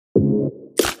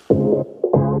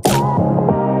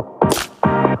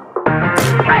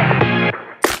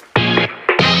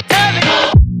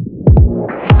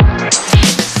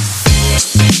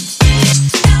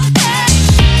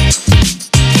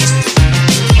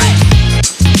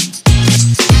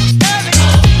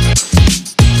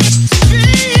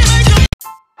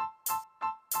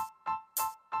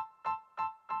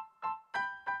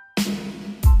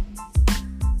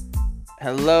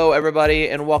Hello, everybody,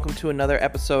 and welcome to another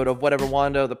episode of Whatever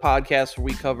Wando, the podcast where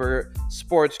we cover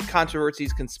sports,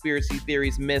 controversies, conspiracy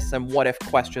theories, myths, and what-if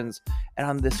questions. And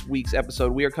on this week's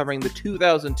episode, we are covering the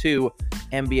 2002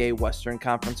 NBA Western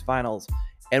Conference Finals.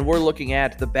 And we're looking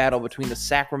at the battle between the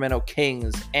Sacramento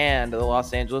Kings and the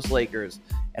Los Angeles Lakers,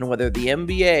 and whether the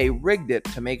NBA rigged it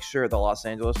to make sure the Los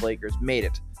Angeles Lakers made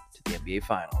it to the NBA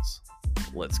Finals.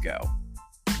 Let's go.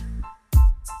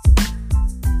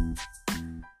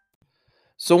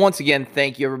 So once again,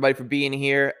 thank you everybody for being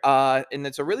here. And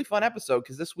it's a really fun episode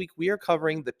because this week we are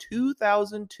covering the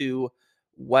 2002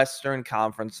 Western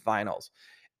Conference Finals.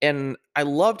 And I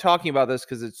love talking about this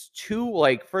because it's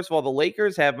first of all, the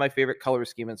Lakers have my favorite color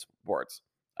scheme in sports.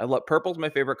 Purple's my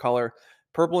favorite color.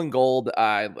 Purple and gold.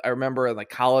 I remember in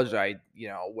college,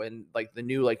 when the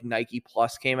new Nike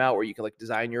Plus came out where you could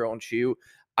design your own shoe,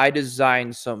 I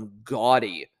designed some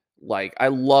gaudy, I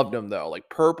loved them though,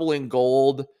 purple and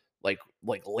gold,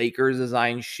 like Lakers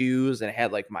design shoes, and it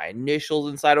had my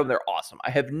initials inside of them. They're awesome. I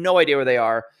have no idea where they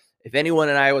are. If anyone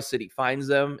in Iowa City finds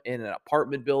them in an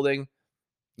apartment building,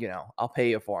 I'll pay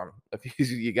you for them.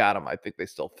 If you got them, I think they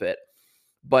still fit.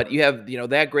 But you have,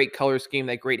 that great color scheme,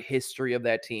 that great history of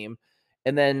that team.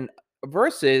 And then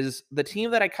versus the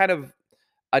team that I kind of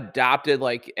adopted,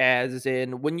 as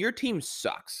in when your team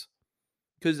sucks.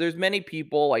 Because there's many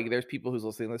people, there's people who's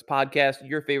listening to this podcast,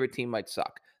 your favorite team might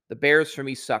suck. The Bears, for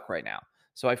me, suck right now.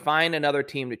 So I find another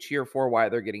team to cheer for while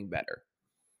they're getting better.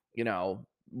 Same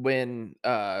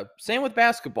with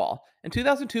basketball. In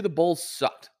 2002, the Bulls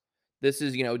sucked. This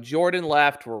is, Jordan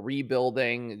left. We're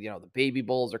rebuilding. The baby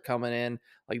Bulls are coming in.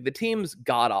 The team's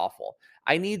god-awful.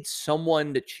 I need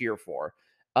someone to cheer for.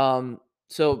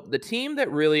 So the team that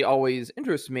really always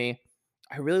interests me,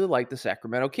 I really like the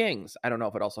Sacramento Kings. I don't know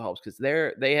if it also helps because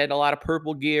they had a lot of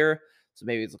purple gear. So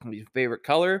maybe it's going to be your favorite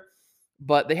color.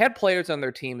 But they had players on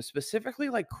their team, specifically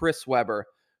like Chris Webber,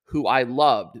 who I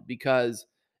loved because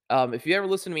if you ever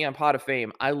listen to me on Pod of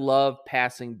Fame, I love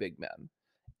passing big men.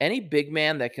 Any big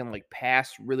man that can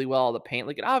pass really well in the paint,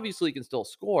 it obviously can still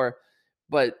score,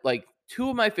 but two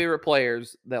of my favorite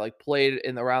players that played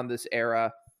in around this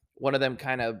era, one of them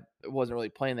kind of wasn't really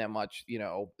playing that much,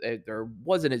 or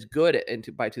wasn't as good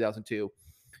by 2002,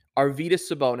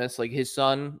 Arvydas Sabonis. His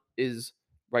son is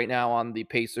right now on the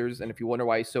Pacers, and if you wonder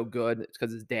why he's so good, it's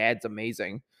because his dad's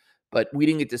amazing. But we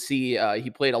didn't get to see, he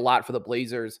played a lot for the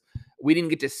Blazers. We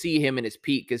didn't get to see him in his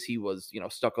peak because he was,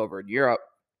 stuck over in Europe.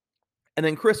 And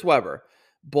then Chris Webber.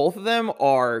 Both of them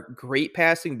are great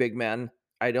passing big men.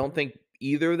 I don't think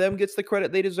either of them gets the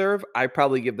credit they deserve. I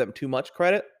probably give them too much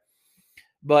credit.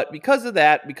 But because of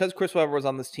that, because Chris Webber was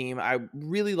on this team, I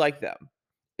really like them.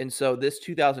 And so this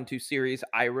 2002 series,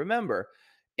 I remember.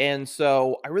 And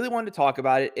so I really wanted to talk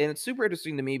about it. And it's super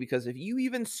interesting to me because if you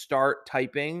even start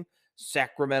typing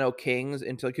Sacramento Kings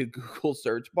into a Google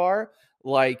search bar,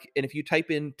 and if you type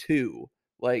in two,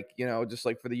 just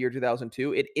for the year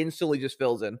 2002, it instantly just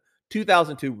fills in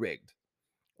 2002 rigged.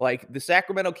 The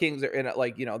Sacramento Kings are in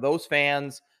it. Those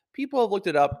fans, people have looked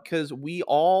it up because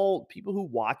people who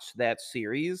watched that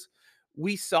series,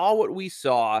 we saw what we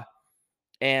saw.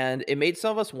 And it made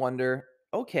some of us wonder,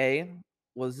 okay,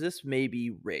 was this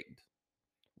maybe rigged?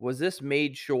 Was this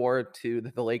made sure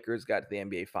that the Lakers got to the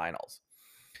NBA Finals?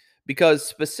 Because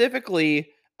specifically,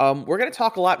 we're going to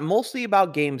talk a lot mostly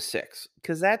about Game 6,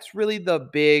 because that's really the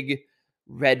big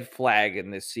red flag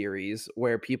in this series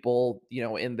where people,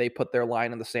 and they put their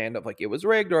line in the sand of it was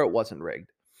rigged or it wasn't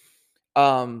rigged.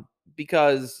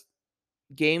 Because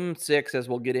Game 6, as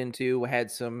we'll get into,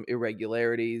 had some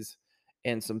irregularities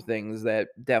and some things that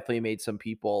definitely made some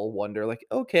people wonder,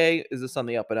 okay, is this on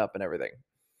the up and up and everything?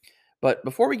 But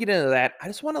before we get into that, I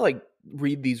just want to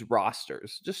read these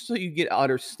rosters just so you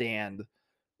understand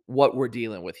what we're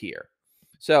dealing with here.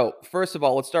 So first of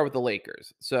all, let's start with the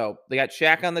Lakers. So they got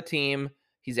Shaq on the team.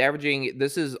 He's averaging,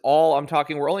 this is all I'm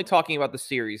talking, we're only talking about the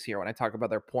series here when I talk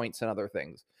about their points and other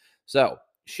things. So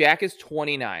Shaq is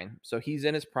 29, so he's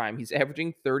in his prime. He's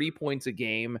averaging 30 points a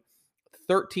game,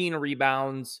 13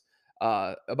 rebounds,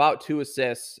 about 2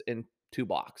 assists and 2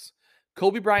 blocks.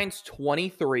 Kobe Bryant's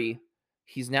 23.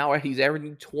 He's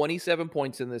averaging 27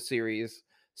 points in this series,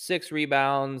 6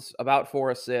 rebounds, about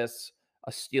 4 assists,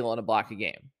 a steal and a block a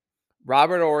game.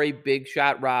 Robert Horry, big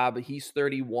shot Rob, he's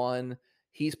 31.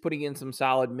 He's putting in some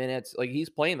solid minutes. Like, he's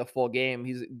playing the full game.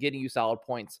 He's getting you solid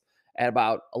points at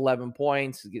about 11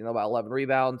 points. He's getting about 11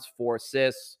 rebounds, 4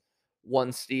 assists,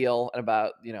 1 steal, and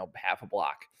about, half a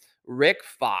block. Rick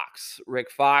Fox,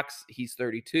 he's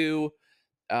 32.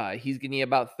 He's getting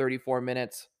about 34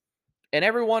 minutes. And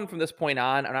everyone from this point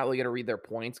on, I'm not really going to read their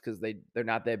points because they're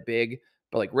not that big.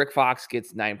 But like Rick Fox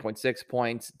gets 9.6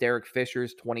 points. Derek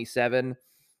Fisher's 27,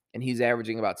 and he's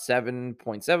averaging about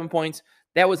 7.7 points.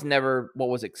 That was never what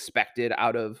was expected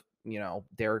out of,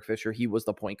 Derek Fisher. He was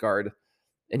the point guard,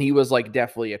 and he was like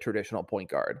definitely a traditional point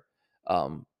guard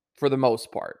for the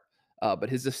most part. But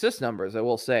his assist numbers, I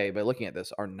will say, by looking at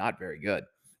this, are not very good.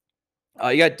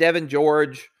 You got Devin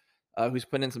George, who's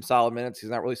putting in some solid minutes. He's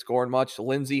not really scoring much.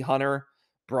 Lindsey Hunter,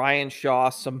 Brian Shaw,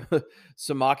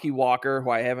 Samaki Walker, who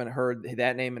I haven't heard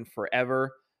that name in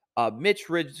forever. Mitch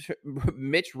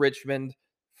Richmond,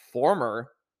 former,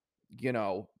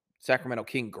 Sacramento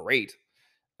King great.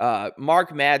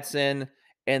 Mark Madsen,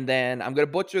 and then I'm going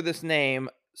to butcher this name,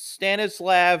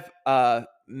 Stanislav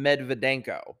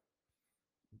Medvedenko.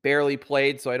 Barely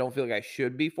played, so I don't feel like I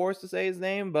should be forced to say his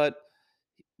name, but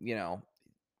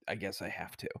I guess I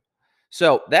have to.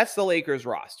 So that's the Lakers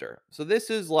roster. So this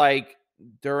is like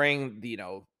during the,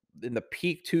 in the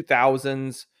peak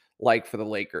 2000s, like for the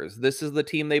Lakers. This is the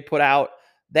team they put out.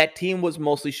 That team was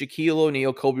mostly Shaquille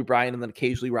O'Neal, Kobe Bryant, and then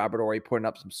occasionally Robert Horry putting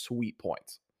up some sweet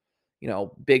points,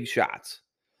 big shots.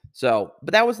 So,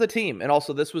 but that was the team. And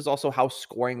also, this was also how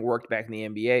scoring worked back in the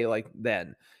NBA. Like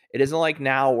then, it isn't like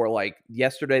now where like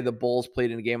yesterday the Bulls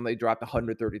played in a game and they dropped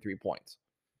 133 points.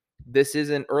 This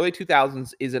isn't early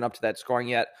 2000s isn't up to that scoring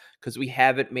yet because we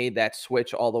haven't made that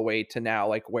switch all the way to now,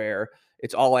 like where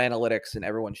it's all analytics and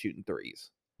everyone's shooting threes.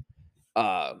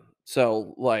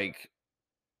 So like,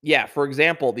 yeah, for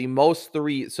example, the most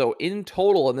three. So in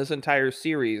total in this entire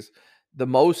series, the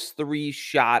most three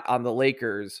shot on the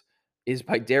Lakers is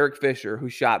by Derek Fisher, who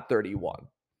shot 31.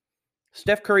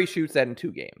 Steph Curry shoots that in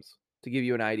 2 games to give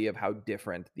you an idea of how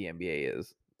different the NBA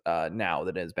is now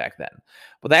than it is back then.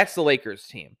 But that's the Lakers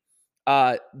team.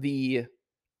 The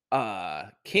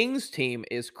Kings team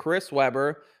is Chris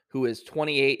Webber, who is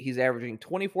 28. He's averaging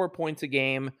 24 points a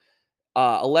game,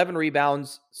 11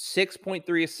 rebounds,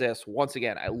 6.3 assists. Once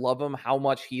again, I love him how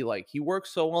much he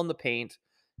works so well in the paint.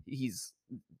 He's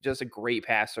just a great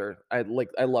passer. I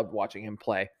loved watching him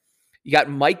play. You got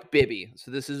Mike Bibby.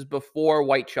 So this is before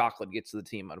White Chocolate gets to the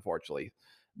team, unfortunately.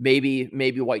 Maybe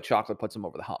White Chocolate puts him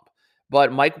over the hump.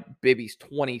 But Mike Bibby's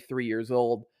 23 years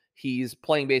old. He's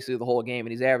playing basically the whole game,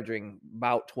 and he's averaging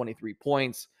about 23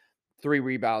 points, 3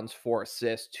 rebounds, 4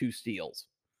 assists, 2 steals.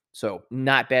 So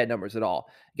not bad numbers at all.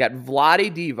 You got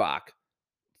Vlade Divac,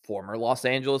 former Los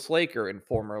Angeles Laker and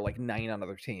former 9 on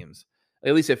other teams.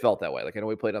 At least it felt that way. Like I know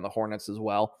he played on the Hornets as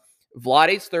well.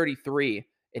 Vlade's 33,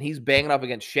 and he's banging up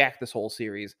against Shaq this whole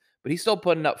series, but he's still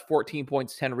putting up 14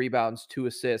 points, 10 rebounds, 2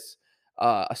 assists,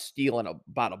 a steal, and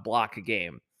about a block a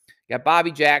game. You got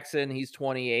Bobby Jackson. He's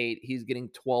 28. He's getting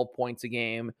 12 points a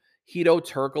game. Hedo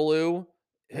Turkoglu,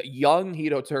 young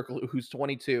Hedo Turkoglu, who's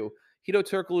 22. Hedo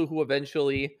Turkoglu, who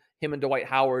eventually him and Dwight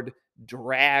Howard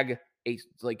drag a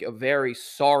very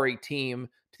sorry team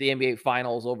to the NBA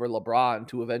Finals over LeBron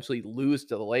to eventually lose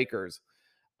to the Lakers.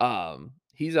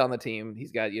 He's on the team.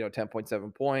 He's got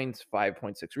 10.7 points,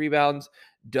 5.6 rebounds.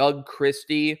 Doug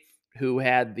Christie, who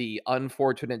had the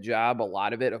unfortunate job, a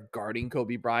lot of it, of guarding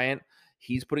Kobe Bryant.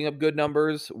 He's putting up good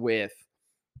numbers with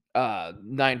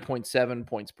 9.7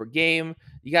 points per game.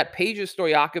 You got Peja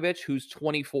Stojakovic, who's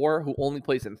 24, who only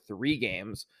plays in 3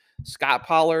 games. Scott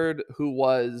Pollard, who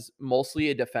was mostly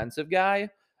a defensive guy.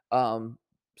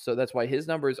 So that's why his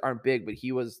numbers aren't big, but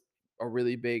he was a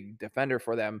really big defender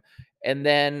for them. And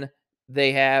then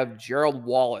they have Gerald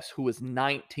Wallace, who was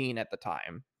 19 at the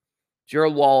time.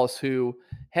 Gerald Wallace, who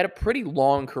had a pretty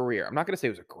long career. I'm not going to say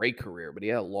it was a great career, but he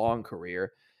had a long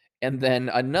career. And then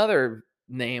another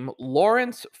name,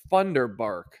 Lawrence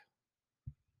Funderburk.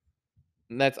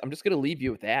 And I'm just going to leave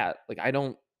you with that. I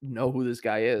don't know who this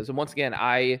guy is. And once again,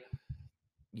 I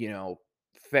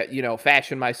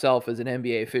fashion myself as an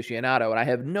NBA aficionado, and I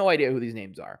have no idea who these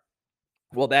names are.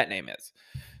 Well, that name is.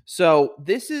 So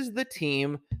this is the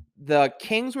team. The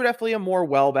Kings were definitely a more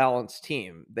well-balanced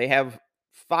team. They have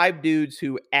 5 dudes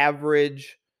who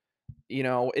average,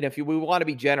 and if we want to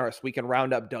be generous, we can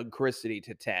round up Doug Christie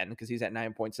to 10 because he's at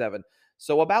 9.7.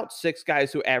 So about 6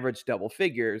 guys who average double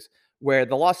figures, where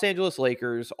the Los Angeles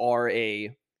Lakers are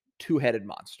a 2-headed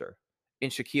monster in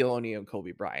Shaquille O'Neal and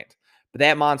Kobe Bryant. But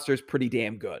that monster is pretty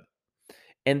damn good.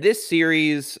 And this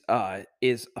series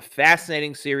is a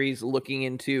fascinating series looking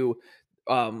into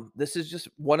This is just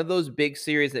one of those big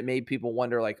series that made people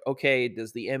wonder, like, okay,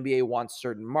 does the NBA want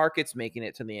certain markets making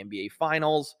it to the NBA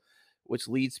finals, which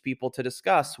leads people to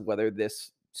discuss whether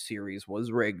this series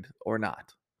was rigged or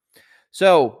not.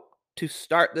 So, to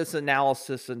start this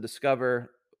analysis and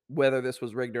discover whether this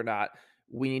was rigged or not,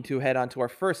 we need to head on to our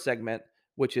first segment,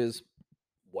 which is,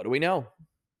 what do we know?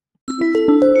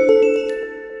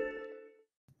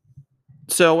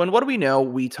 So, in what do we know?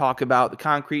 We talk about the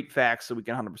concrete facts so we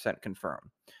can 100% confirm.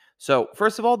 So,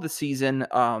 first of all, the season,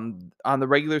 on the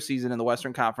regular season in the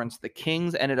Western Conference, the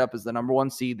Kings ended up as the number one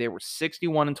seed. They were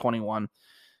 61-21.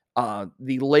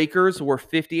 The Lakers were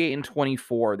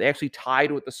 58-24. They actually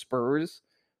tied with the Spurs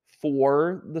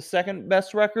for the second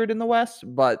best record in the West,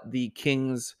 but the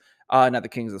Kings, not the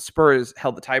Kings, the Spurs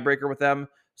held the tiebreaker with them.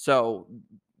 So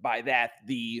by that,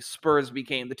 the Spurs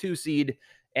became the 2 seed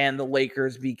and the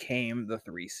Lakers became the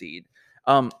 3 seed.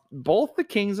 Both the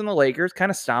Kings and the Lakers kind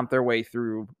of stomped their way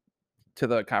through to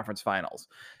the conference finals.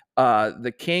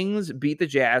 The Kings beat the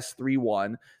Jazz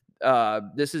 3-1.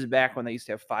 This is back when they used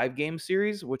to have 5-game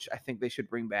series, which I think they should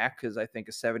bring back because I think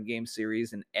a 7-game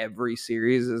series in every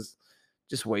series is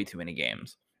just way too many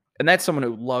games. And that's someone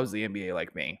who loves the NBA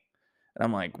like me. And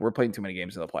I'm like, we're playing too many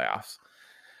games in the playoffs.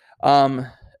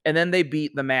 And then they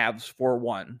beat the Mavs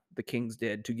 4-1. The Kings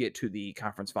did to get to the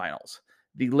conference finals.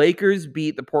 The Lakers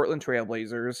beat the Portland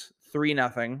Trailblazers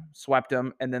 3-0, swept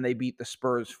them, and then they beat the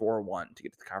Spurs 4-1 to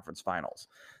get to the conference finals.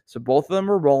 So both of them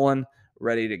were rolling,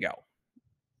 ready to go.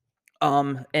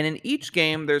 And in each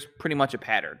game, there's pretty much a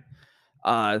pattern.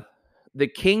 The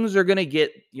Kings are going to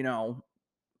get,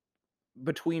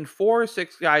 between 4 or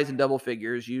 6 guys in double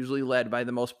figures, usually led by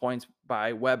the most points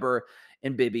by Weber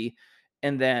and Bibby.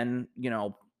 And then,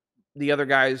 the other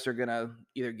guys are going to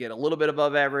either get a little bit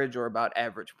above average or about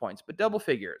average points, but double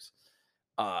figures.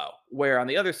 Where on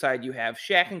the other side, you have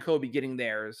Shaq and Kobe getting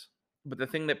theirs. But the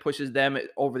thing that pushes them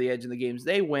over the edge in the games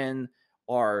they win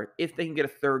are if they can get a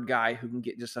third guy who can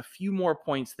get just a few more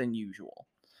points than usual.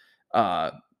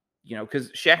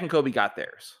 Because Shaq and Kobe got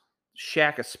theirs.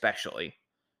 Shaq especially.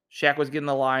 Shaq was getting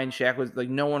the line. Shaq was like,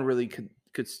 no one really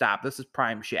could stop. This is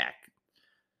prime Shaq.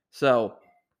 So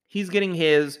he's getting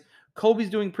his. Kobe's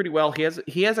doing pretty well.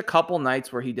 He has a couple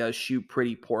nights where he does shoot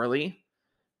pretty poorly,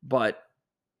 but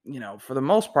for the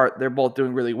most part, they're both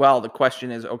doing really well. The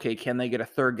question is, okay, can they get a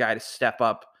third guy to step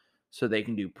up so they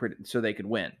can so they could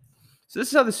win? So this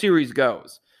is how the series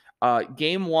goes.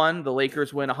 Game 1, the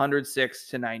Lakers win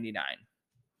 106-99.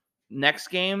 Next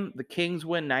game, the Kings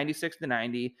win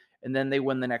 96-90, and then they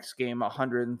win the next game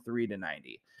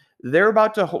 103-90. They're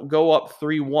about to go up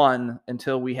 3-1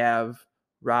 until we have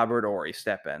Robert Horry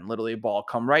step in. Literally, a ball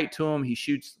come right to him. He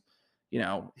shoots,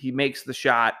 he makes the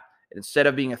shot. Instead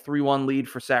of being a 3-1 lead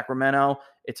for Sacramento,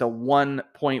 it's a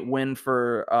 1-point win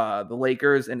for the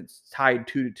Lakers, and it's tied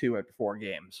 2-2 after 4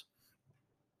 games.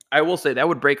 I will say that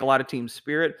would break a lot of teams'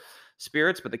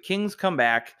 spirits, but the Kings come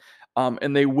back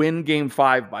and they win Game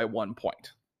 5 by 1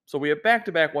 point. So we have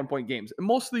back-to-back 1-point games. And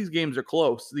most of these games are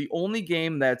close. The only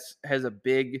game that has a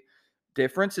big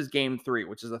difference is Game 3,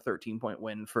 which is a 13-point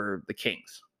win for the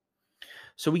Kings.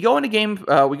 So we go into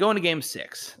game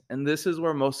 6, and this is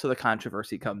where most of the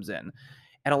controversy comes in.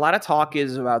 And a lot of talk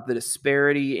is about the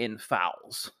disparity in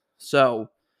fouls. So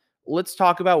let's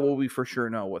talk about what we for sure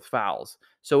know with fouls.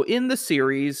 So in the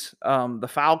series, the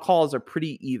foul calls are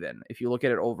pretty even if you look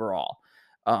at it overall.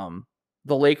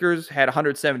 The Lakers had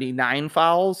 179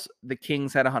 fouls. The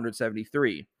Kings had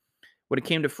 173. When it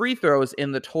came to free throws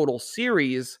in the total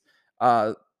series,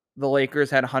 the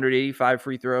Lakers had 185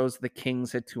 free throws. The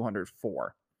Kings had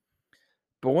 204.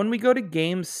 But when we go to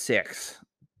game 6,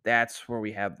 that's where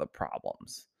we have the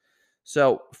problems.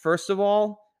 So first of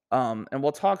all, and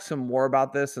we'll talk some more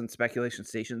about this in Speculation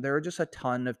Station, there are just a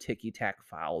ton of ticky-tack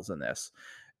fouls in this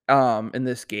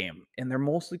game, and they're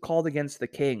mostly called against the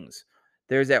Kings.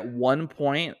 There's at one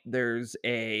point, there's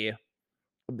a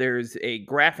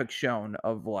graphic shown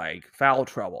of like foul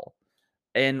trouble,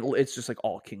 and it's just like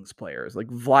all Kings players. Like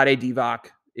Vlade Divac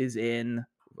is in,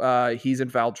 he's in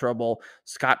foul trouble.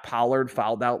 Scott Pollard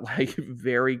fouled out like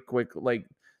very quick, like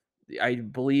I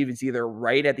believe it's either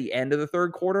right at the end of the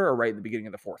third quarter or right at the beginning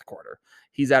of the fourth quarter.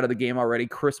 He's out of the game already.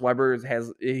 Chris Webber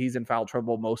he's in foul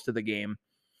trouble most of the game.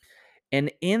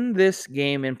 And in this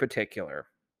game in particular,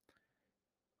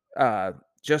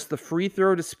 just the free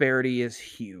throw disparity is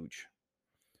huge.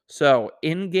 So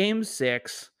in game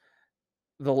 6,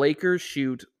 the Lakers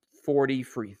shoot 40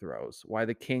 free throws, while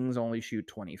the Kings only shoot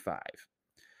 25.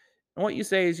 And what you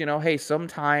say is, hey,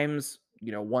 sometimes,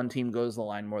 one team goes the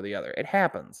line more than the other. It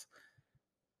happens.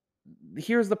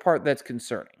 Here's the part that's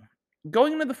concerning.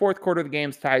 Going into the fourth quarter, the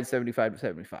game's tied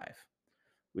 75-75.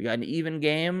 We got an even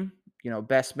game,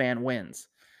 best man wins.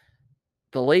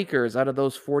 The Lakers, out of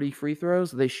those 40 free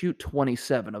throws, they shoot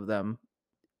 27 of them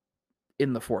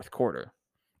in the fourth quarter.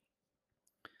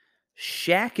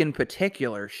 Shaq in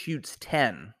particular shoots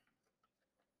 10.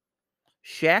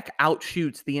 Shaq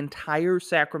outshoots the entire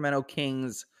Sacramento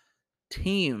Kings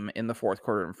team in the fourth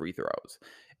quarter in free throws.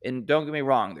 And don't get me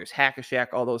wrong, there's hack a Shaq,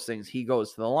 all those things. He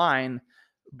goes to the line,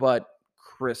 but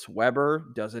Chris Webber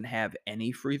doesn't have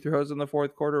any free throws in the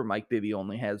fourth quarter. Mike Bibby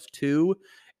only has 2.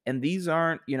 And these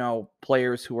aren't,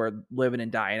 players who are living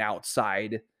and dying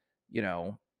outside, you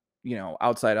know,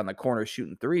 outside on the corner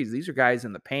shooting threes. These are guys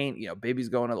in the paint. Bibby's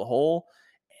going to the hole,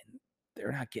 and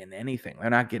they're not getting anything. They're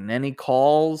not getting any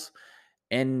calls.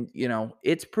 And,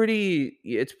 it's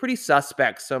pretty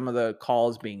suspect, some of the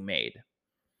calls being made.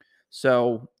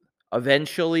 So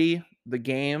eventually the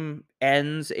game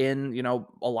ends in, a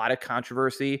lot of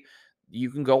controversy. You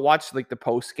can go watch like the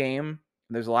post game.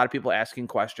 There's a lot of people asking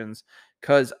questions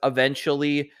because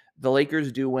eventually the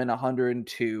Lakers do win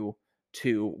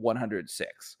 102-106,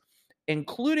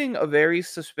 including a very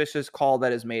suspicious call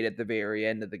that is made at the very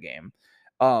end of the game.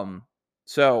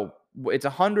 So it's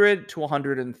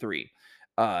 100-103.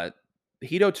 Hedo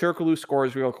Turkoglu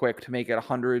scores real quick to make it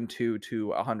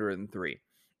 102-103.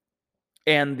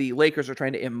 And the Lakers are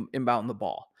trying to inbound the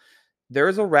ball. There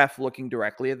is a ref looking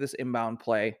directly at this inbound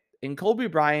play, and Kobe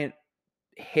Bryant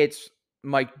hits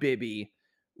Mike Bibby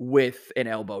with an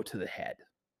elbow to the head.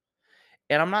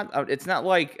 And it's not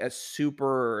like a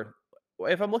super,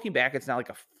 if I'm looking back, it's not like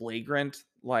a flagrant,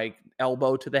 like,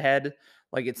 elbow to the head.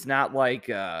 Like, it's not like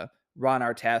Ron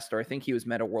Artest, or I think he was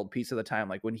Meta World Peace at the time,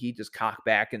 like when he just cocked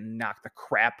back and knocked the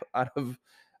crap out of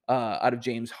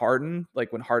James Harden,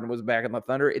 like when Harden was back in the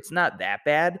Thunder. It's not that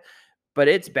bad, but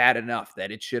it's bad enough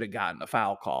that it should have gotten a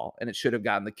foul call, and it should have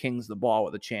gotten the Kings the ball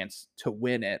with a chance to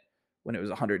win it when it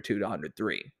was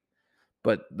 102-103.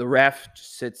 But the ref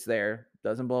just sits there,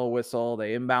 doesn't blow a whistle.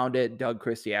 They inbound it. Doug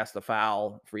Christie has the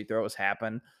foul. Free throws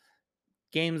happen.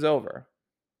 Game's over.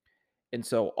 And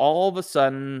so all of a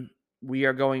sudden, we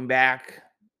are going back,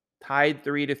 tied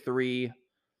 3-3,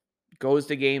 goes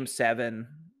to game 7.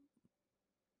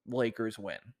 Lakers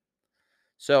win.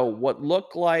 So what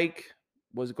looked like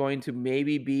was going to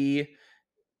maybe be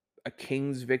a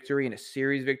Kings victory and a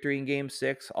series victory in game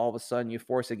 6, all of a sudden you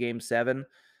force a game 7,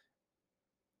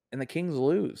 and the Kings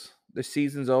lose. The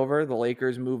season's over. The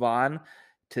Lakers move on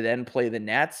to then play the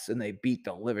Nets, and they beat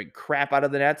the living crap out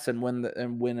of the Nets and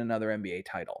win another NBA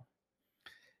title.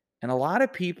 And a lot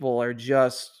of people are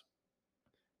just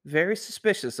very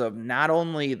suspicious of not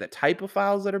only the type of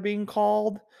fouls that are being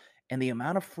called and the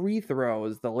amount of free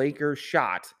throws the Lakers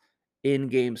shot in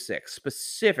game 6,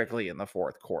 specifically in the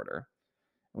fourth quarter.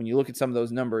 When you look at some of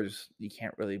those numbers, you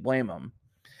can't really blame them.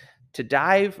 To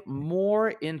dive more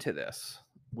into this,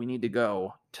 we need to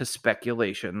go to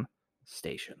Speculation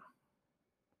Station.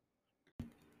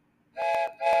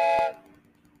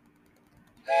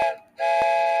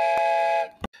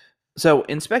 So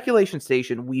in Speculation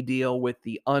Station, we deal with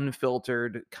the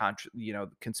unfiltered,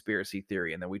 conspiracy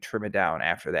theory, and then we trim it down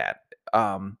after that.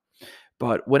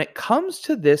 But when it comes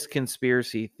to this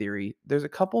conspiracy theory, there's a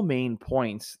couple main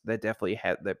points that definitely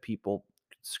that people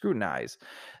scrutinize.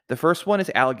 The first one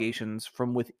is allegations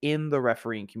from within the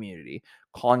refereeing community,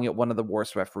 calling it one of the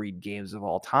worst refereed games of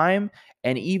all time,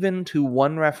 and even to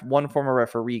one former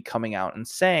referee coming out and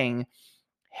saying,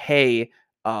 "Hey,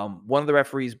 one of the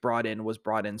referees was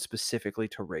brought in specifically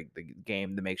to rig the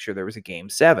game to make sure there was a game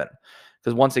 7."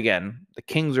 Because once again, the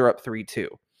Kings are up 3-2.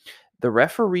 The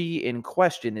referee in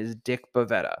question is Dick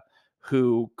Bavetta,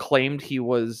 who claimed he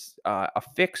was a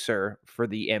fixer for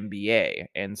the NBA,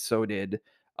 and so did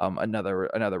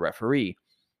another referee.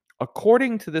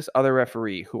 According to this other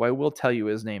referee, who I will tell you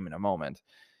his name in a moment,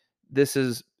 this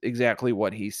is exactly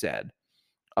what he said.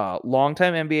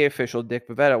 Longtime NBA official Dick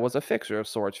Bavetta was a fixer of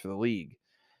sorts for the league.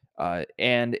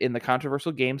 And in the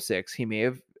controversial Game 6, he may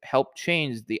have helped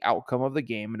change the outcome of the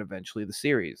game and eventually the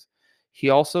series.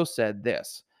 He also said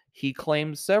this. He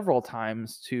claimed several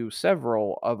times to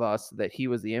several of us that he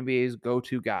was the NBA's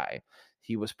go-to guy.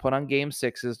 He was put on Game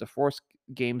 6s to force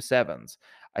Game 7s.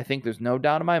 I think there's no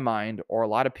doubt in my mind, or a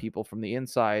lot of people from the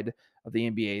inside of the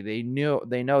NBA, they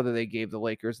know that they gave the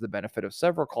Lakers the benefit of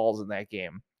several calls in that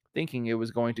game, thinking it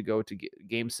was going to go to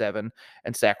Game 7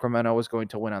 and Sacramento was going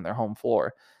to win on their home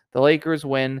floor. The Lakers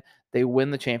win. They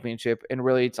win the championship, and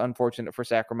really it's unfortunate for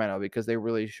Sacramento because they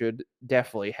really should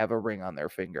definitely have a ring on their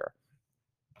finger.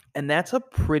 And that's a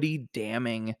pretty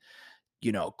damning,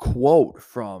 quote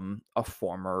from a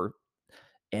former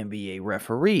NBA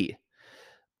referee.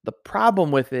 The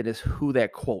problem with it is who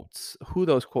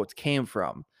those quotes came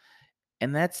from.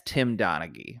 and that's Tim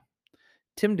Donaghy.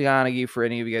 Tim Donaghy, for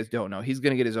any of you guys don't know, he's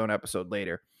going to get his own episode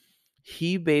later.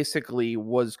 He basically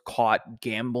was caught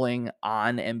gambling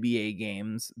on NBA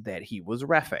games that he was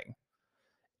reffing,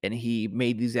 and he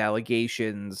made these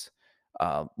allegations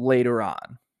later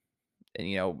on.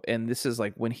 And this is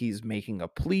like when he's making a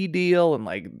plea deal and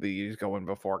like he's going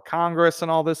before Congress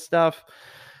and all this stuff.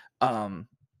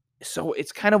 So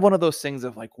it's kind of one of those things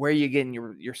of like, where are you getting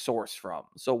your source from?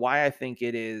 So why I think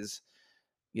it is,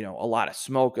 a lot of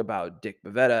smoke about Dick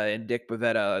Bavetta, and Dick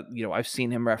Bavetta, I've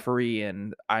seen him referee,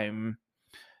 and I'm,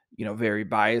 very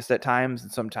biased at times.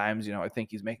 And sometimes, I think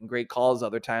he's making great calls.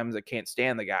 Other times I can't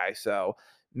stand the guy. So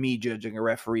me judging a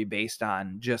referee based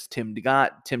on just Tim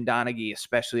Donaghy,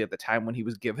 especially at the time when he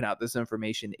was giving out this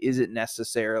information, isn't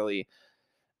necessarily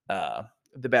the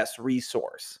best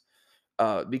resource.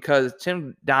 Because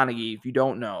Tim Donaghy, if you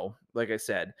don't know, like I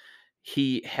said,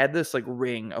 he had this like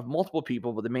ring of multiple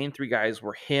people, but the main three guys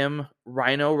were him,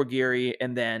 Rhino Ruggieri,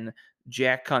 and then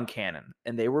Jack Concannon.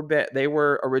 And they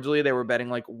were originally they were betting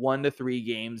like 1 to 3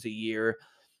 games a year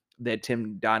that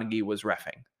Tim Donaghy was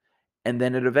reffing. And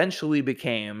then it eventually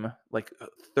became like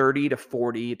 30 to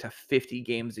 40 to 50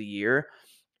 games a year.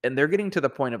 And they're getting to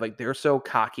the point of like they're so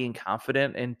cocky and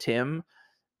confident in Tim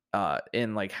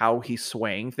in like how he's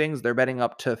swaying things. They're betting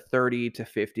up to 30 to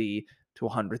 50 to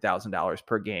 $100,000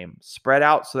 per game, spread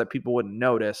out so that people wouldn't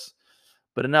notice,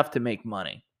 but enough to make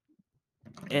money.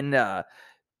 And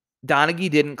Donaghy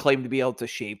didn't claim to be able to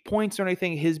shave points or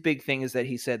anything. His big thing is that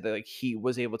he said that like he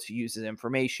was able to use his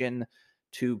information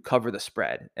to cover the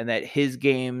spread, and that his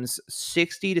games,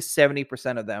 60 to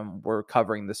 70% of them were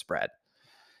covering the spread.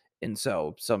 And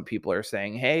so some people are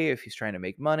saying, hey, if he's trying to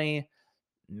make money,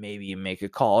 maybe you make a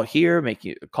call here, make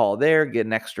a call there, get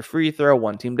an extra free throw.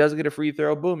 One team does get a free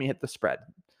throw, boom, you hit the spread.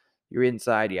 You're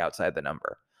inside, you outside the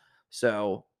number.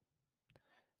 So,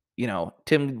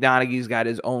 Tim Donaghy's got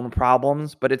his own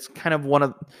problems, but it's kind of one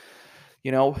of,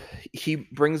 he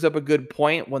brings up a good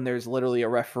point when there's literally a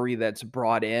referee that's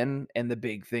brought in. And the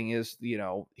big thing is,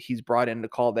 he's brought in to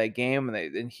call that game,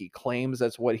 and he claims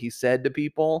that's what he said to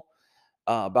people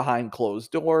behind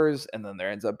closed doors. And then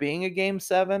there ends up being a game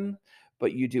 7.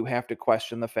 But you do have to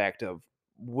question the fact of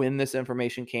when this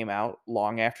information came out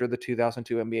long after the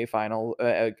 2002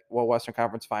 NBA Western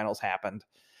Conference Finals happened.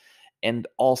 And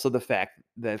also the fact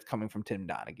that it's coming from Tim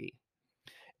Donaghy.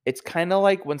 It's kind of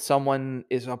like when someone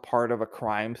is a part of a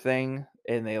crime thing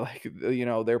and they like,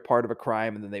 they're part of a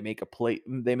crime, and then they make a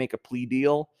plea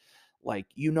deal. Like,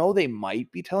 they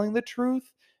might be telling the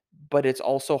truth, but it's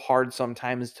also hard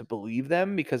sometimes to believe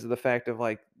them because of the fact of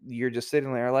like, you're just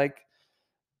sitting there like,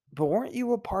 but weren't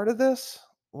you a part of this?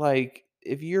 Like,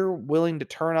 if you're willing to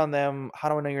turn on them, how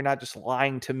do I know you're not just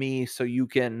lying to me so you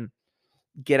can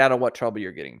get out of what trouble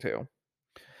you're getting to?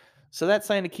 So that's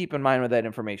something to keep in mind with that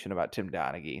information about Tim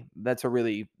Donaghy. That's a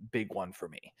really big one for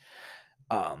me.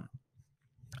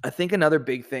 I think another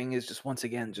big thing is just, once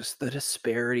again, just the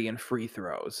disparity in free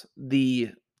throws.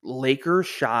 The Lakers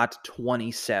shot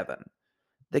 27.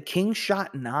 The Kings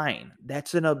shot 9.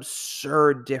 That's an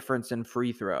absurd difference in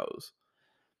free throws.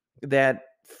 That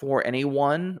for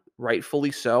anyone,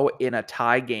 rightfully so, in a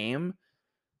tie game,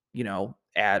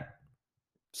 at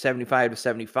 75 to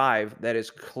 75, that is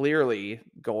clearly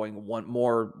going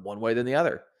one way than the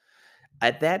other.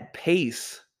 At that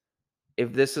pace,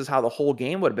 if this is how the whole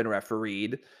game would have been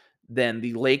refereed, then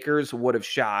the Lakers would have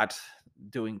shot,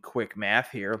 doing quick math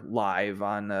here, live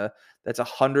on that's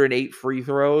 108 free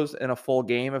throws in a full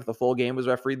game if the full game was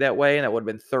refereed that way, and that would have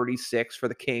been 36 for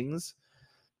the Kings.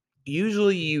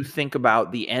 Usually you think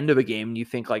about the end of a game and you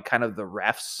think like kind of the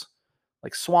refs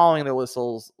like swallowing their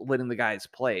whistles, letting the guys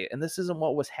play. And this isn't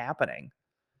what was happening.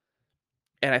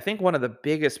 And I think one of the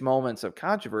biggest moments of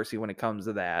controversy when it comes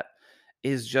to that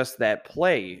is just that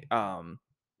play.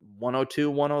 102,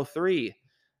 103.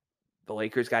 The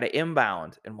Lakers got an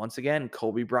inbound. And once again,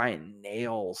 Kobe Bryant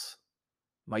nails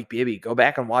Mike Bibby. Go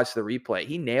back and watch the replay.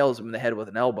 He nails him in the head with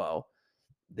an elbow.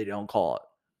 They don't call it.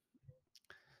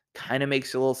 Kind of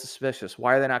makes you a little suspicious.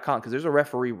 Why are they not calling? Because there's a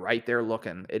referee right there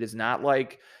looking. It is not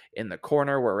like in the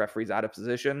corner where a referee's out of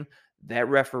position. That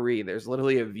referee, there's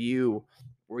literally a view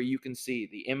where you can see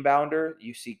the inbounder,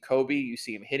 you see Kobe, you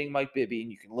see him hitting Mike Bibby,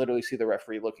 and you can literally see the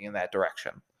referee looking in that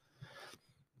direction.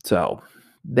 So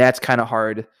that's kind of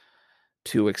hard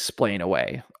to explain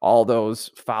away. All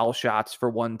those foul shots for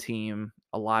one team,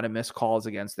 a lot of missed calls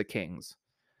against the Kings.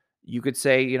 You could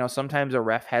say, sometimes a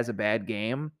ref has a bad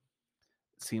game.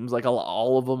 Seems like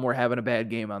all of them were having a bad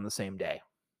game on the same day.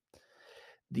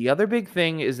 The other big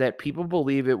thing is that people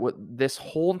believe this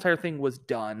whole entire thing was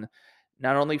done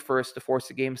not only for us to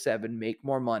force a game 7, make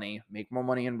more money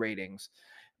in ratings,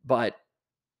 but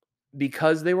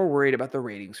because they were worried about the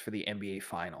ratings for the NBA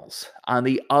Finals. On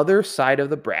the other side of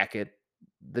the bracket,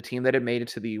 the team that had made it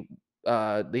to the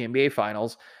NBA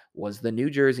Finals was the New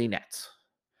Jersey Nets.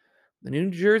 The New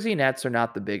Jersey Nets are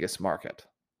not the biggest market.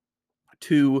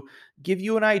 To give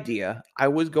you an idea, I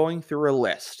was going through a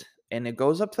list, and it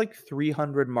goes up to like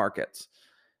 300 markets.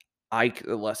 I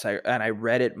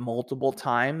read it multiple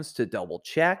times to double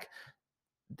check.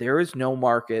 There is no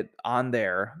market on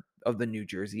there of the New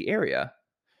Jersey area.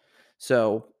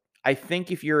 So I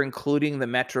think if you're including the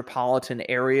metropolitan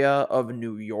area of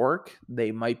New York,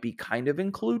 they might be kind of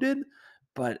included,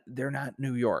 but they're not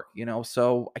New York,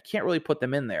 so I can't really put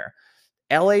them in there.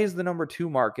 LA is the number 2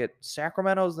 market.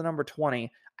 Sacramento is the number 20.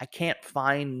 I can't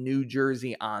find New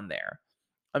Jersey on there.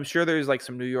 I'm sure there's like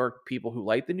some New York people who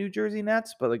like the New Jersey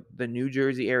Nets, but like the New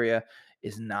Jersey area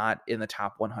is not in the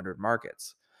top 100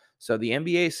 markets. So the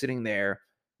NBA is sitting there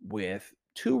with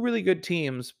 2 really good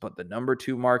teams, but the number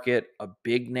 2 market, a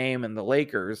big name in the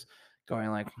Lakers, going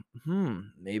like,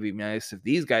 maybe nice if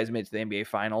these guys made it to the NBA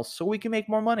Finals so we can make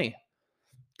more money.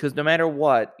 Because no matter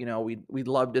what, we'd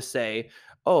love to say,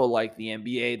 oh, like the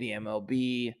NBA, the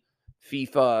MLB,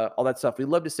 FIFA, all that stuff. We'd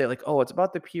love to say like, oh, it's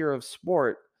about the pure of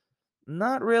sport.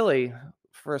 Not really.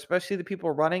 For especially the people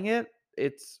running it,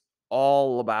 it's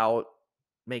all about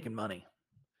making money.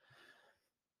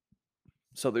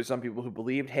 So there's some people who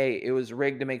believed, hey, it was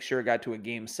rigged to make sure it got to a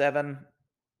game 7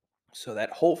 so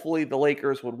that hopefully the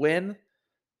Lakers would win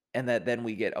and that then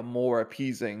we get a more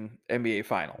appeasing NBA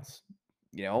Finals.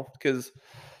 Because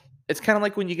it's kind of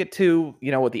like when you get to,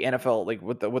 with the NFL, like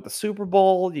with the Super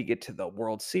Bowl, you get to the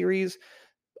World Series,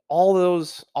 all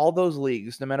those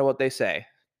leagues, no matter what they say,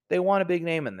 they want a big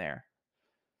name in there.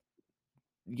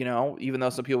 Even though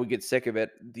some people would get sick of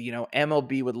it,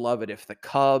 MLB would love it if the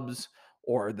Cubs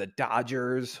or the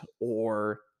Dodgers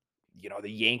or the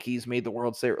Yankees made the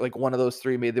World Series, like one of those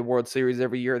 3 made the World Series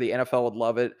every year. The NFL would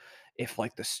love it if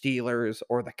like the Steelers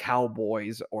or the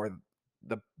Cowboys or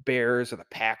the Bears or the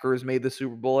Packers made the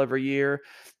Super Bowl every year.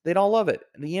 They'd all love it.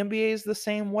 And the NBA is the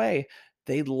same way.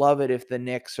 They'd love it if the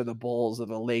Knicks or the Bulls or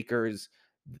the Lakers,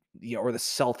 or the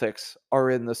Celtics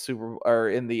are in the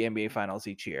NBA Finals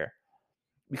each year,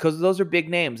 because those are big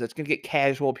names. That's going to get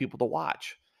casual people to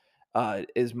watch.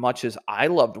 As much as I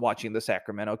loved watching the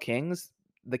Sacramento Kings,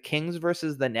 the Kings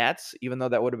versus the Nets, even though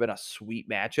that would have been a sweet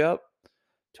matchup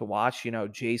to watch,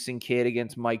 Jason Kidd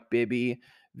against Mike Bibby,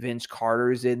 Vince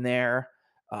Carter's in there.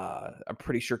 I'm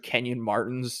pretty sure Kenyon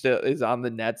Martin still is on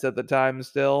the Nets at the time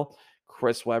still.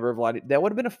 Chris Webber, that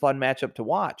would have been a fun matchup to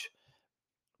watch.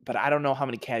 But I don't know how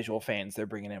many casual fans they're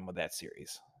bringing in with that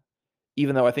series.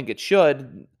 Even though I think it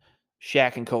should,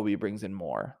 Shaq and Kobe brings in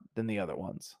more than the other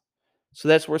ones. So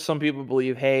that's where some people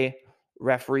believe, hey,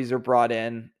 referees are brought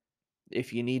in.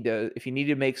 If you need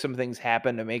to make some things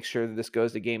happen to make sure that this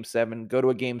goes to game 7, go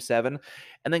to a game 7.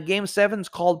 And then game 7's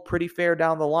called pretty fair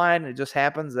down the line. It just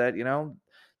happens that,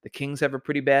 the Kings have a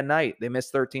pretty bad night. They miss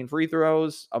 13 free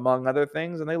throws, among other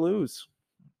things, and they lose.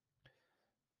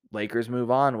 Lakers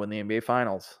move on, win the NBA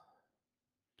Finals.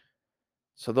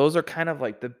 So those are kind of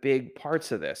like the big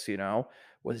parts of this,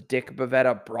 Was Dick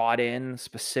Bavetta brought in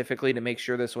specifically to make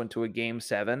sure this went to a game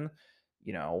 7?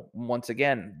 Once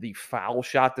again, the foul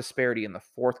shot disparity in the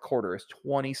 4th quarter is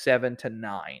 27-9.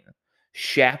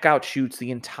 Shaq outshoots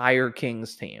the entire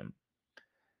Kings team.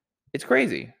 It's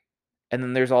crazy. And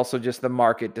then there's also just the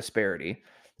market disparity.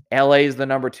 LA is the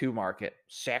number 2 market.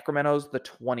 Sacramento's the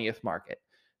 20th market.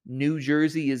 New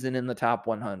Jersey isn't in the top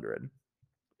 100.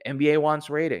 NBA wants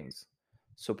ratings.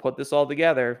 So put this all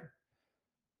together.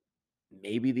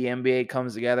 Maybe the NBA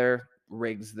comes together,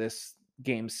 rigs this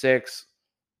game 6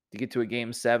 to get to a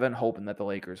game 7, hoping that the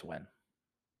Lakers win.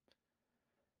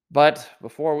 But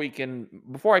before I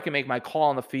can make my call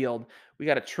on the field, we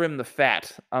got to trim the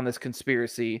fat on this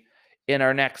conspiracy in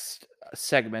our next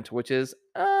segment, which is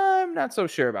I'm not so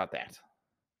sure about that.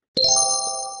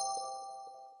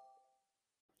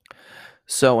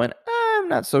 So, and I'm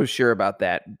not so sure about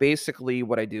that. Basically,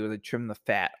 what I do is I trim the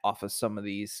fat off of some of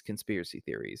these conspiracy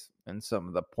theories and some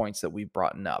of the points that we've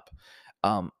brought up.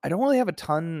 I don't really have a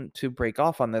ton to break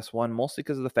off on this one, mostly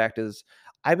because of the fact is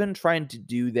I've been trying to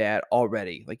do that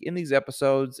already, like in these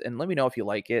episodes. And let me know if you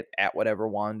like it at whatever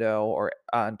Wando, or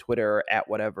on Twitter at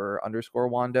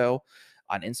whatever_Wando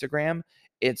on Instagram.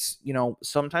 It's,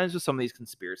 sometimes with some of these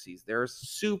conspiracies, they're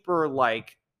super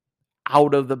like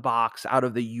out of the box, out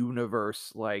of the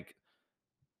universe, like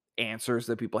answers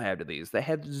that people have to these. They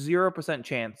have 0%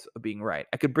 chance of being right.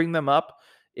 I could bring them up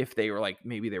if they were like,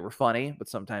 maybe they were funny, but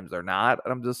sometimes they're not.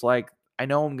 And I'm just like, I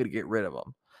know I'm going to get rid of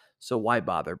them. So why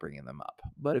bother bringing them up?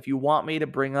 But if you want me to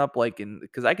bring up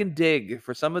because I can dig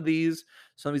for some of these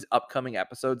upcoming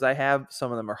episodes I have,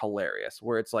 some of them are hilarious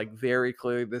where it's like very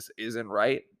clear this isn't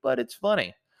right, but it's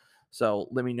funny. So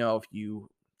let me know if you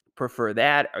prefer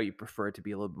that or you prefer it to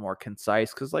be a little bit more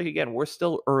concise. Because again, we're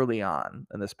still early on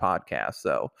in this podcast,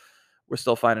 so we're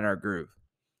still finding our groove.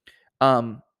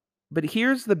 But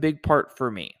here's the big part for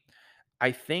me.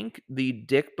 I think the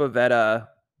Dick Bavetta,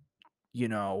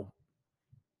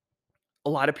 a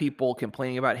lot of people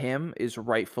complaining about him is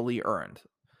rightfully earned.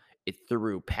 It's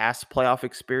through past playoff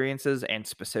experiences and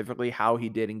specifically how he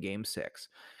did in game 6.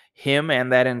 Him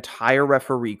and that entire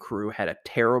referee crew had a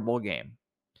terrible game.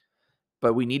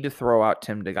 But we need to throw out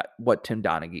what Tim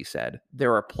Donaghy said.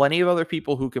 There are plenty of other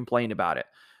people who complained about it,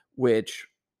 which,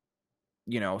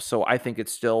 so I think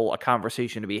it's still a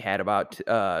conversation to be had about,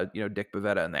 Dick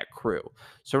Bavetta and that crew.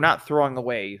 So we're not throwing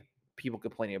away people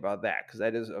complaining about that because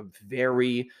that is a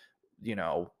very,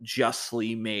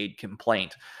 justly made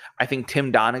complaint. I think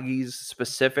Tim Donaghy's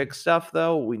specific stuff,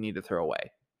 though, we need to throw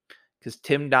away because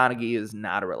Tim Donaghy is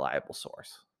not a reliable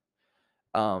source.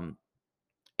 And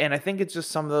I think it's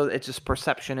just it's just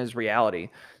perception is reality.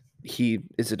 He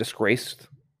is a disgraced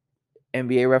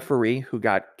NBA referee who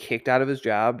got kicked out of his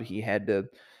job. He had to,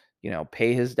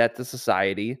 pay his debt to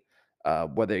society.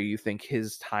 Whether you think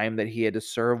his time that he had to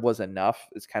serve was enough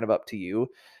is kind of up to you.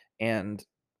 And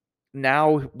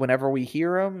now, whenever we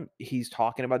hear him, he's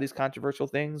talking about these controversial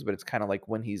things, but it's kind of like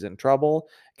when he's in trouble.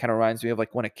 Kind of reminds me of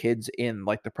like when a kid's in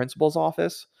like the principal's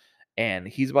office and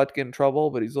he's about to get in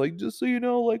trouble, but he's like, just so you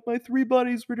know, like my 3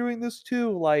 buddies were doing this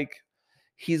too. Like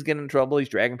he's getting in trouble. He's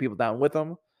dragging people down with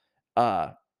him.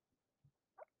 Uh,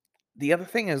 the other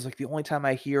thing is like the only time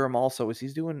I hear him also is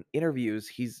he's doing interviews.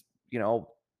 He's,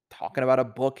 talking about a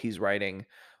book he's writing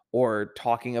or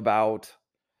talking about,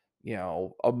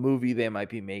 a movie they might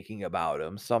be making about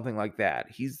him, something like that.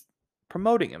 He's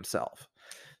promoting himself.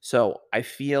 So I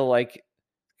feel like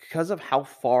because of how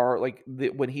far,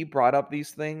 when he brought up these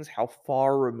things, how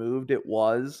far removed it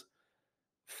was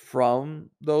from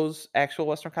those actual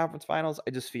Western Conference finals, I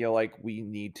just feel like we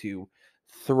need to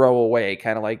throw away,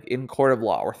 kind of like in court of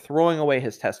law, or throwing away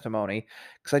his testimony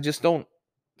because I just don't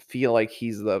feel like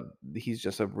he's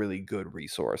just a really good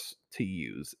resource to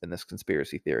use in this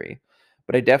conspiracy theory.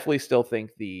 But I definitely still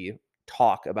think the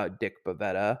talk about Dick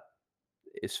Bavetta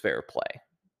is fair play.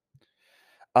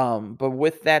 But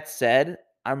with that said,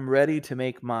 I'm ready to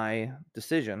make my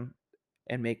decision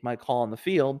and make my call on the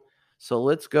field. So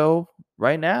let's go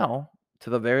right now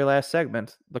to the very last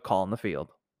segment, the call on the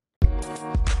field.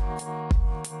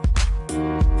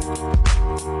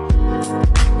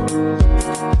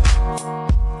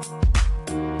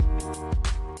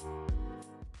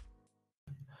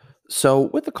 So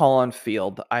with the call on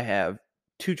field, I have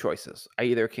 2 choices. I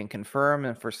either can confirm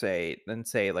and say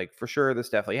like for sure this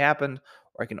definitely happened,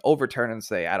 or I can overturn and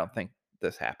say I don't think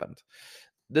this happened.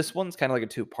 This one's kind of like a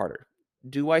two-parter.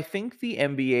 Do I think the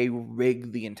NBA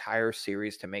rigged the entire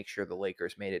series to make sure the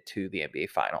Lakers made it to the NBA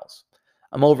Finals?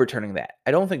 I'm overturning that.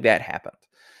 I don't think that happened.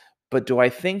 But do I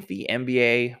think the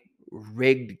NBA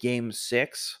rigged game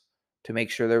 6 to make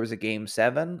sure there was a game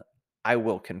 7? I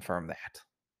will confirm that.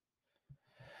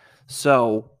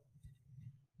 So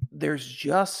there's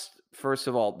just first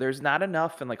of all, there's not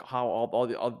enough in like how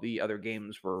all the other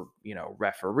games were,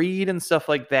 refereed and stuff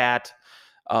like that,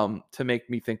 to make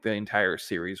me think the entire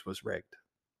series was rigged.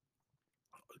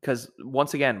 Because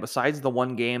once again, besides the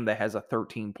one game that has a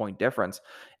 13-point difference,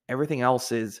 everything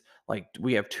else is like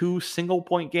we have 2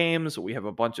 single-point games, we have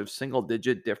a bunch of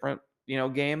single-digit different,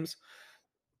 games.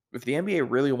 If the NBA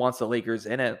really wants the Lakers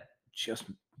in it, just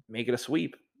make it a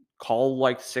sweep. Call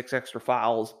like 6 extra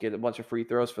fouls, get a bunch of free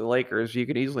throws for the Lakers. You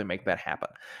could easily make that happen.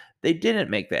 They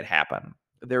didn't make that happen.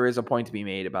 There is a point to be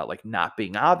made about like not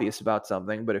being obvious about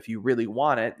something, but if you really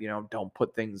want it, don't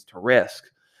put things to risk.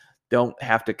 Don't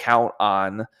have to count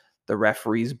on the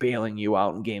referees bailing you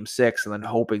out in game 6 and then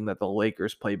hoping that the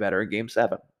Lakers play better in game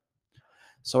 7.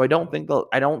 So I don't think the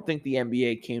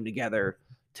NBA came together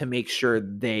to make sure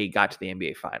they got to the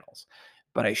NBA Finals.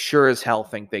 But I sure as hell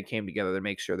think they came together to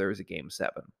make sure there was a game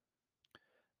 7.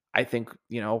 I think,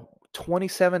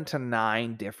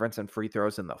 27-9 difference in free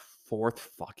throws in the 4th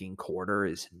fucking quarter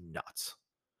is nuts.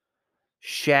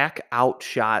 Shaq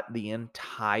outshot the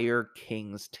entire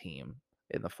Kings team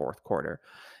in the 4th quarter.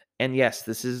 And yes,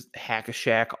 this is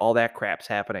hack-a-Shaq, all that crap's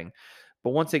happening.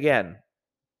 But once again,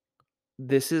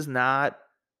 this is not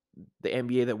the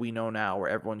NBA that we know now where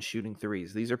everyone's shooting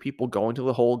threes. These are people going to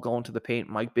the hole, going to the paint.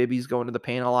 Mike Bibby's going to the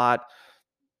paint a lot.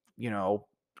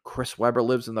 Chris Webber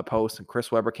lives in the post, and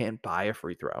Chris Webber can't buy a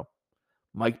free throw.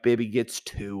 Mike Bibby gets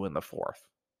 2 in the 4th.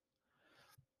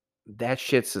 That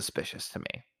shit's suspicious to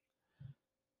me.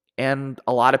 And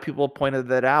a lot of people pointed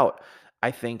that out. I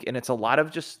think, and it's a lot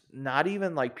of just not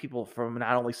even like people from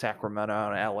not only Sacramento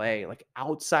and LA, like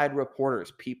outside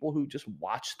reporters, people who just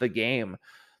watch the game.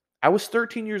 I was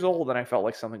 13 years old and I felt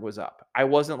like something was up. I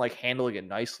wasn't like handling it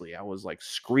nicely. I was like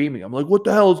screaming. I'm like, what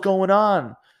the hell is going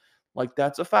on? Like,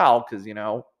 that's a foul because,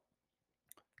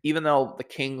 even though the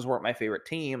Kings weren't my favorite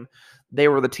team, they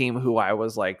were the team who I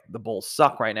was like, the Bulls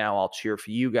suck right now. I'll cheer for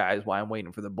you guys while I'm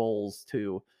waiting for the Bulls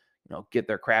to, get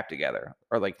their crap together,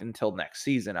 or like until next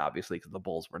season, obviously, because the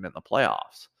Bulls weren't in the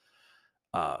playoffs.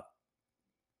 Uh,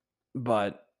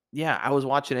 but yeah, I was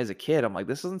watching as a kid. I'm like,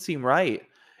 this doesn't seem right.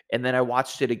 And then I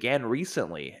watched it again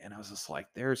recently, and I was just like,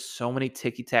 there's so many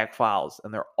ticky tack fouls,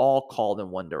 and they're all called in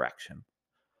one direction.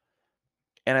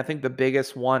 And I think the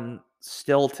biggest one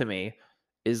still to me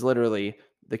is literally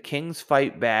the Kings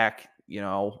fight back,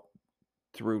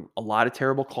 through a lot of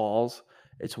terrible calls.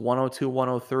 It's 102,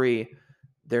 103.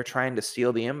 They're trying to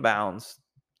steal the inbounds.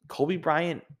 Kobe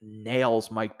Bryant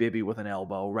nails Mike Bibby with an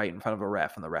elbow right in front of a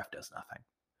ref, and the ref does nothing.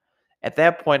 At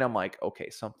that point, I'm like, okay,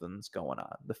 something's going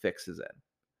on. The fix is in.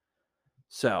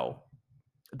 So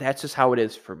that's just how it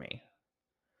is for me.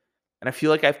 And I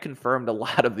feel like I've confirmed a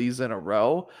lot of these in a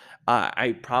row.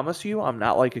 I promise you, I'm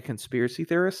not like a conspiracy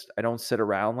theorist. I don't sit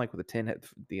around like with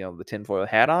the tinfoil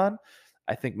hat on.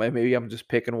 I think maybe I'm just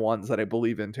picking ones that I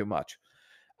believe in too much.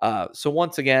 So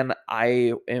once again,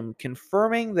 I am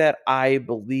confirming that I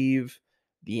believe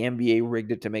the NBA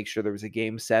rigged it to make sure there was a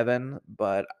game 7,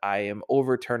 but I am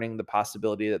overturning the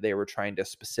possibility that they were trying to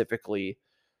specifically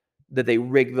that they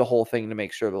rigged the whole thing to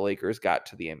make sure the Lakers got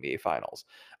to the NBA Finals.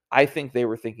 I think they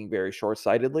were thinking very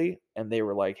short-sightedly, and they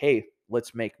were like, "Hey,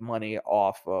 let's make money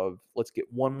let's get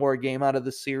one more game out of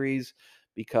the series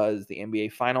because the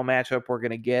NBA final matchup we're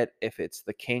going to get, if it's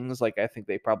the Kings, like I think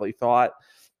they probably thought,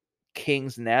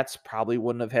 Kings Nets probably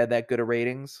wouldn't have had that good of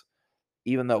ratings,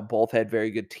 even though both had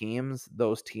very good teams.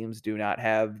 Those teams do not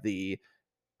have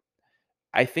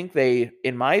I think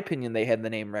in my opinion, they had the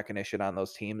name recognition on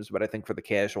those teams, but I think for the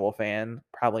casual fan,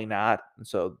 probably not. And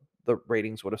so the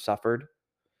ratings would have suffered.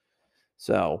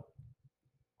 So,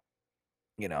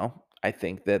 I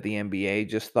think that the NBA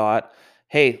just thought,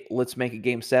 hey, let's make a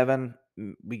game 7.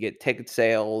 We get ticket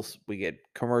sales, we get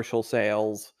commercial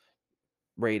sales,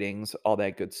 ratings, all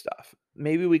that good stuff.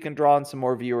 Maybe we can draw in some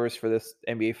more viewers for this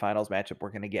NBA Finals matchup we're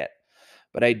going to get.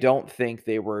 But I don't think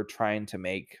they were trying to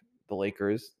make the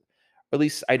Lakers, or at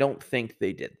least I don't think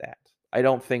they did that. I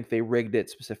don't think they rigged it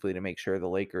specifically to make sure the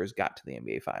Lakers got to the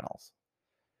NBA Finals.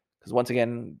 Because once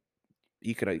again,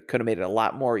 you could have made it a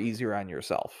lot more easier on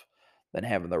yourself than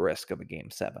having the risk of a game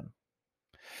 7.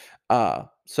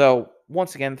 So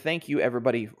once again, thank you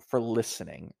everybody for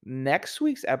listening. Next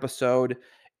week's episode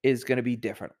is going to be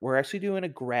different. We're actually doing a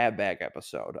grab bag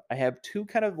episode. I have two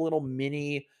kind of little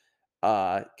mini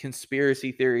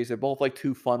conspiracy theories. They're both like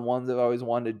two fun ones I've always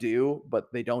wanted to do,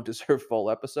 but they don't deserve full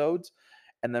episodes.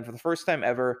 And then for the first time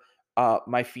ever,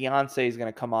 my fiance is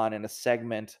going to come on in a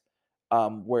segment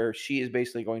where she is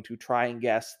basically going to try and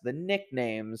guess the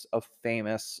nicknames of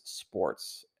famous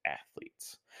sports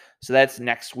athletes. So that's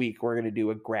next week. We're going to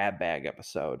do a grab bag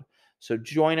episode. So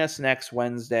join us next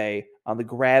Wednesday on the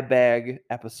grab bag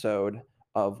episode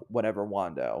of Whatever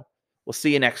Wando. We'll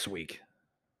see you next week.